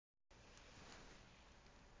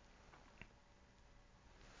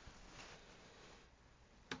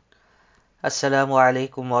Assalamu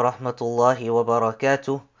alaikum wa rahmatullahi wa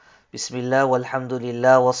barakatuh. Bismillah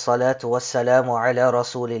walhamdulillah wassalatu wassalamu ala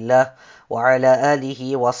rasulillah wa ala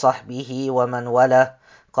alihi wa sahbihi wa man wala.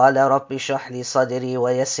 Qala rabbi shrah li sadri wa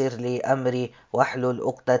yassir li amri wahlul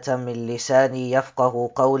uqdatan min lisani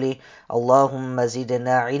yafqahu qawli. Allahumma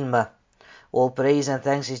zidna ilma. All praise and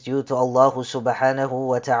thanks is due to Allah subhanahu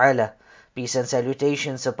wa ta'ala. Peace and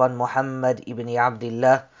salutations upon Muhammad ibn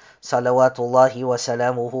Abdullah, salawatullahi wa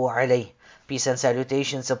salamuhu alayh. Peace and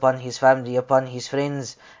salutations upon his family, upon his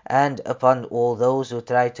friends, and upon all those who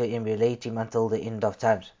try to emulate him until the end of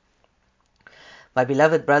times. My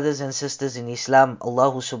beloved brothers and sisters in Islam,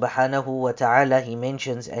 Allah subhanahu wa ta'ala, He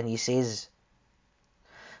mentions and He says,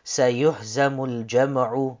 سَيُهْزَمُ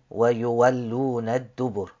الْجَمْعُ وَيُوَلُّونَ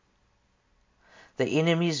الدُّبُرِ. The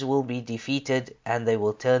enemies will be defeated and they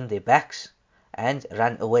will turn their backs and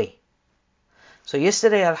run away. So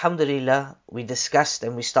yesterday, alhamdulillah, we discussed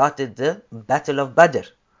and we started the Battle of Badr.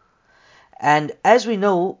 And as we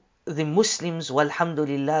know, the Muslims,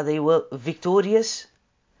 walhamdulillah, they were victorious,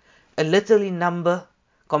 a little in number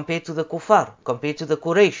compared to the kuffar, compared to the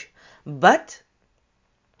Quraysh. But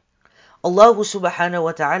Allah subhanahu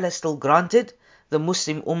wa ta'ala still granted the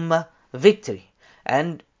Muslim ummah victory.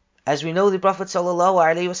 And as we know, the Prophet sallallahu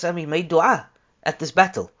alaihi wasallam, he made dua at this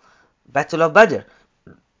battle of Badr.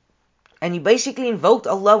 And he basically invoked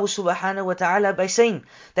Allah subhanahu wa ta'ala by saying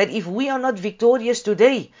that if we are not victorious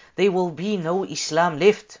today, there will be no Islam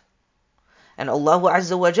left. And Allah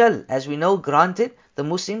Azza wa Jal, as we know, granted the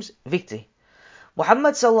Muslims victory.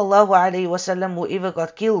 Muhammad sallallahu alayhi wasallam, whoever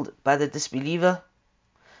got killed by the disbeliever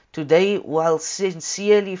today while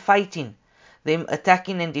sincerely fighting them,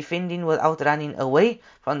 attacking and defending without running away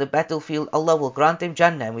from the battlefield, Allah will grant them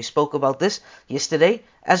Jannah. And we spoke about this yesterday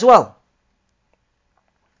as well.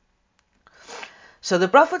 So the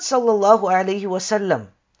Prophet sallallahu alaihi wasallam,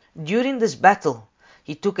 during this battle,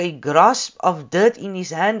 he took a grasp of dirt in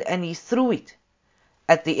his hand and he threw it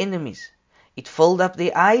at the enemies. It filled up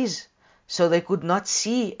their eyes so they could not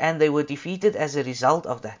see, and they were defeated as a result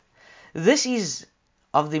of that. This is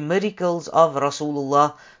of the miracles of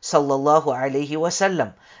Rasulullah sallallahu alaihi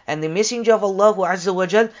wasallam. And the Messenger of Allah Azza wa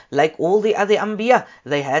Jal, like all the other Anbiya,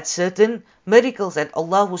 they had certain miracles that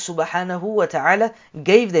Allah subhanahu wa ta'ala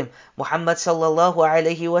gave them. Muhammad sallallahu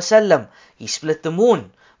alaihi wasallam, he split the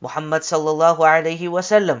moon. Muhammad sallallahu alaihi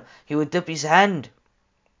wasallam, he would dip his hand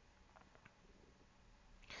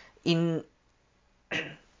in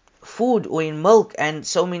food or in milk, and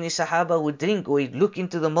so many Sahaba would drink, or he'd look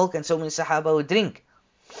into the milk and so many Sahaba would drink.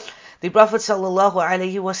 The Prophet sallallahu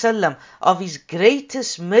alaihi wasallam, of his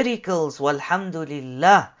greatest miracles,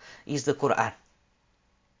 walhamdulillah, is the Quran.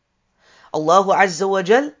 Allah Azza wa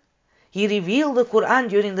Jal, He revealed the Quran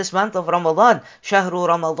during this month of Ramadan. شهر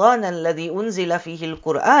رمضان الذي أنزل فيه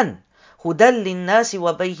القرآن هدى للناس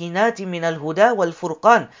وبينات من الهدى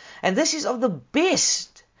والفرقان. And this is of the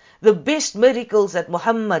best miracles that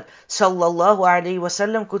Muhammad sallallahu alaihi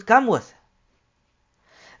wasallam could come with.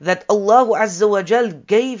 That Allah Azza wa Jal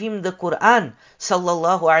gave him the Quran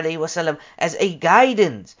sallallahu alaihi wasallam as a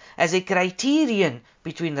guidance, as a criterion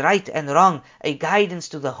between right and wrong, a guidance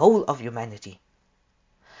to the whole of humanity.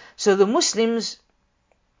 So the Muslims,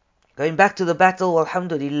 going back to the battle,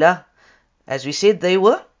 alhamdulillah, as we said, they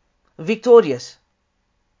were victorious.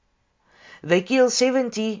 They killed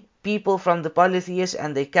 70 people from the polytheists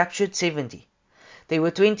and they captured 70. There were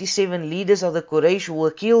 27 leaders of the Quraysh who were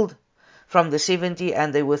killed from the 70,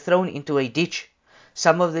 and they were thrown into a ditch.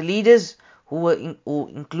 Some of the leaders who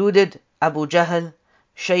included Abu Jahl,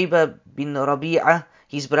 Shayba bin Rabi'ah,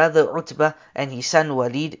 his brother Utbah, and his son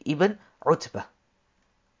Walid ibn Utbah.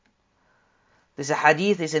 There's a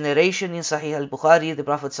hadith, there's a narration in Sahih al-Bukhari, the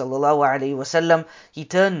Prophet sallallahu alaihi wasallam, he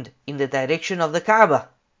turned in the direction of the Kaaba,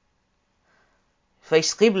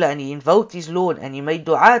 faced Qibla, and he invoked his Lord, and he made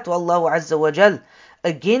dua to Allah Azza wa Jal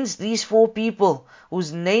against these four people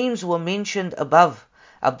whose names were mentioned above.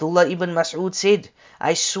 Abdullah ibn Mas'ud said,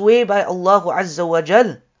 I swear by Allah Azza wa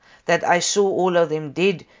Jal that I saw all of them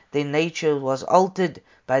dead. Their nature was altered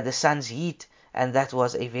by the sun's heat, and that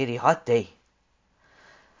was a very hot day.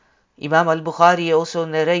 Imam al-Bukhari also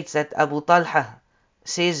narrates that Abu Talha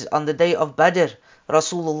says on the day of Badr,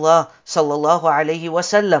 Rasulullah sallallahu alaihi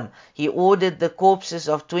wasallam, he ordered the corpses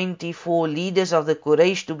of 24 leaders of the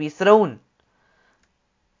Quraysh to be thrown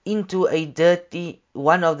into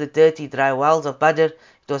one of the dirty dry wells of Badr.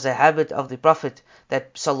 It was a habit of the Prophet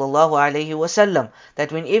that sallallahu alaihi wasallam,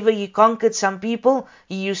 that whenever he conquered some people,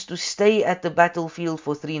 he used to stay at the battlefield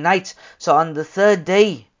for 3 nights. So on the 3rd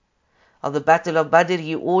day of the battle of Badr,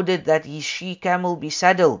 he ordered that his she-camel be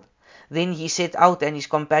saddled. Then he set out and his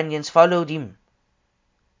companions followed him.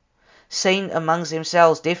 saying amongst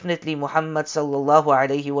themselves, definitely Muhammad sallallahu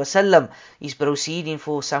alaihi wasallam is proceeding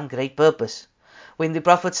for some great purpose. When the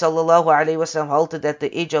Prophet sallallahu alaihi wasallam halted at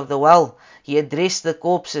the edge of the well, he addressed the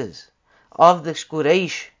corpses of the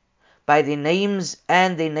Quraysh by their names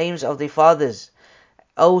and the names of their fathers.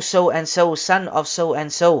 Oh, so and so, son of so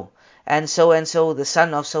and so, the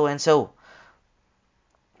son of so and so.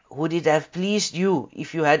 Would it have pleased you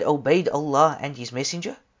if you had obeyed Allah and His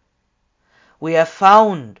Messenger? We have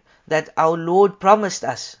found that our Lord promised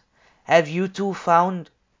us. Have you too found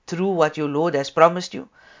true what your Lord has promised you?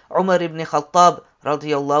 Umar ibn Khattab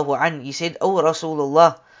radiyallahu anh, he said, O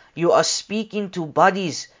Rasulullah, you are speaking to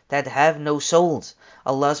bodies that have no souls.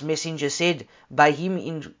 Allah's Messenger said, by him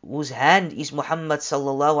in whose hand is Muhammad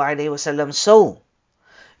sallallahu alayhi wasallam's soul.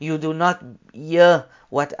 You do not hear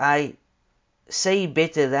what I say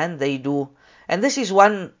better than they do. And this is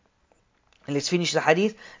one, let's finish the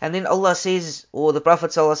hadith. And then Allah says, or the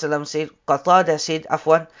Prophet ﷺ said, Qatada said,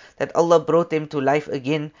 Afwan, that Allah brought them to life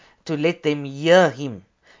again to let them hear Him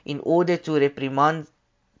in order to reprimand,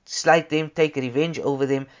 slight them, take revenge over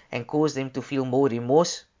them, and cause them to feel more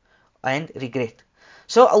remorse and regret.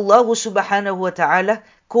 So Allah subhanahu wa ta'ala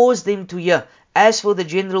caused them to hear. As for the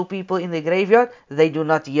general people in the graveyard, they do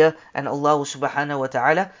not hear, and Allah subhanahu wa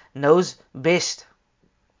ta'ala knows best.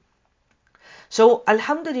 So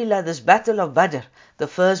Alhamdulillah, this battle of Badr, the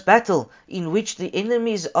first battle in which the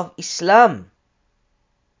enemies of Islam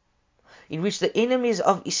were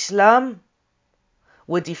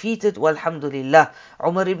defeated, walhamdulillah.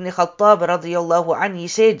 Umar ibn Khattab radiyallahu anh, he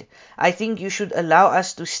said, I think you should allow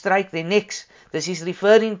us to strike their necks. This is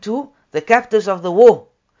referring to the captives of the war.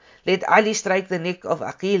 Let Ali strike the neck of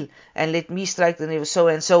Aqil, and let me strike the neck of so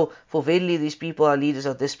and so, for verily these people are leaders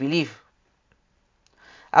of disbelief.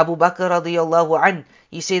 Abu Bakr radiyallahu anh,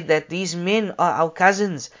 he said that these men are our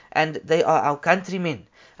cousins and they are our countrymen.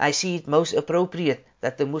 I see it most appropriate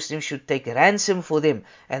that the Muslims should take ransom for them,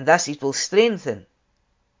 and thus it will strengthen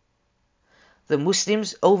the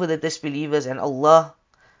Muslims over the disbelievers, and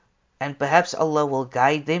perhaps Allah will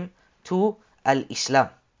guide them to al-Islam.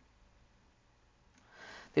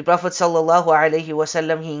 The Prophet sallallahu alaihi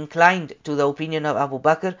wasallam, he inclined to the opinion of Abu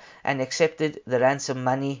Bakr and accepted the ransom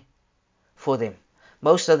money for them.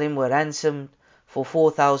 Most of them were ransomed for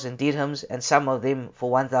 4,000 dirhams, and some of them for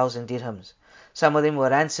 1,000 dirhams. Some of them were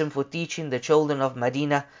ransomed for teaching the children of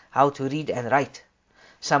Medina how to read and write.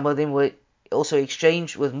 Some of them were also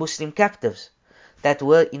exchanged with Muslim captives that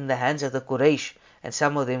were in the hands of the Quraysh, and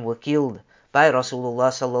some of them were killed by Rasulullah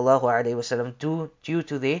sallallahu alaihi wasallam due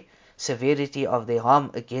to their severity of their harm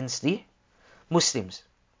against the Muslims.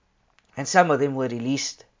 And some of them were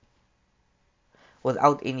released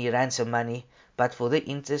without any ransom money, but for the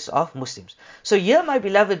interest of Muslims. So here, my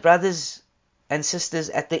beloved brothers and sisters,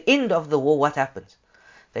 at the end of the war, what happens?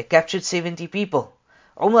 They captured 70 people.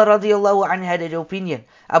 Umar radiyallahu anh had an opinion.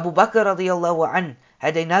 Abu Bakr radiyallahu anh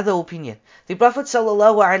had another opinion. The Prophet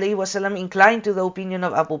sallallahu alaihi wasallam inclined to the opinion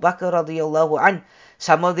of Abu Bakr radiyallahu anh.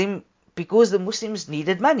 Some of them, because the Muslims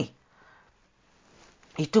needed money,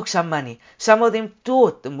 he took some money. Some of them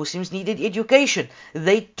taught. The Muslims needed education.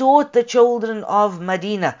 They taught the children of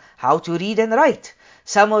Medina how to read and write.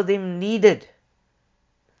 Some of them needed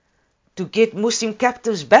to get Muslim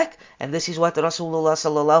captives back, and this is what Rasulullah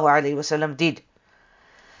sallallahu alaihi wasallam did.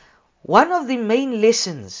 One of the main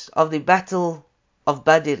lessons of the battle of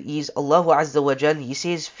Badr is Allah Azza wa Jal, He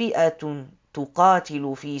says, فِئَةٌ تُقَاتِلُ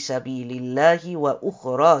فِي سَبِيلِ اللَّهِ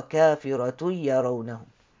وَأُخْرَى كَافِرَةٌ يَرَوْنَهُمْ.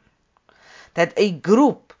 That a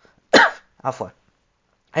group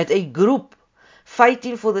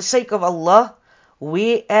fighting for the sake of Allah,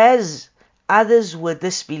 whereas others were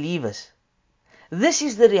disbelievers. This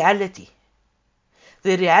is the reality.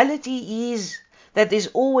 The reality is that there's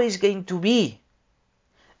always going to be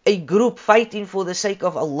a group fighting for the sake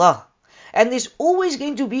of Allah, and there's always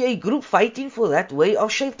going to be a group fighting for that way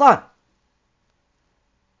of shaitan.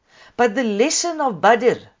 But the lesson of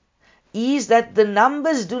Badr is that the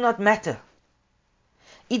numbers do not matter.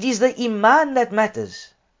 It is the Iman that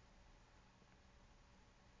matters.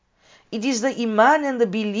 It is the Iman and the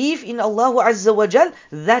belief in Allah Azza wa Jal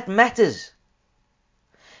that matters.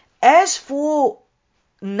 As for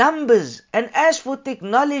numbers, and as for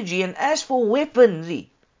technology, and as for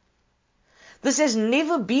weaponry, this has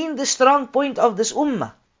never been the strong point of this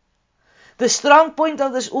ummah. The strong point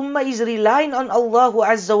of this ummah is relying on Allah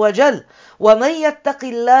Azza wa Jal. وَمَنْ يَتَّقِ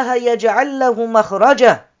اللَّهَ يَجْعَلْ لَهُ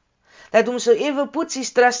مَخْرَجًا. That whomsoever puts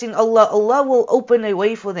his trust in Allah, Allah will open a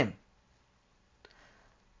way for them.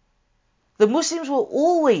 The Muslims were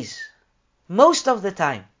always, most of the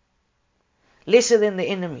time, lesser than the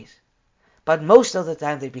enemies. but most of the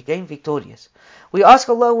time they became victorious. We ask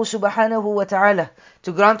Allah subhanahu wa ta'ala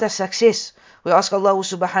to grant us success. We ask Allah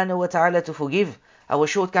subhanahu wa ta'ala to forgive our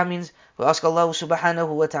shortcomings. We ask Allah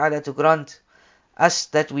subhanahu wa ta'ala to grant us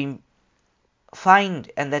that we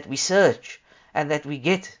find and that we search and that we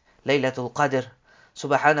get Laylatul Qadr.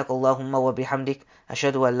 سبحانك اللهم وبحمدك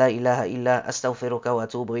أشهد أن لا إله إلا أستغفرك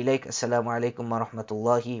وأتوب إليك. السلام عليكم ورحمة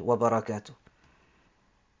الله وبركاته.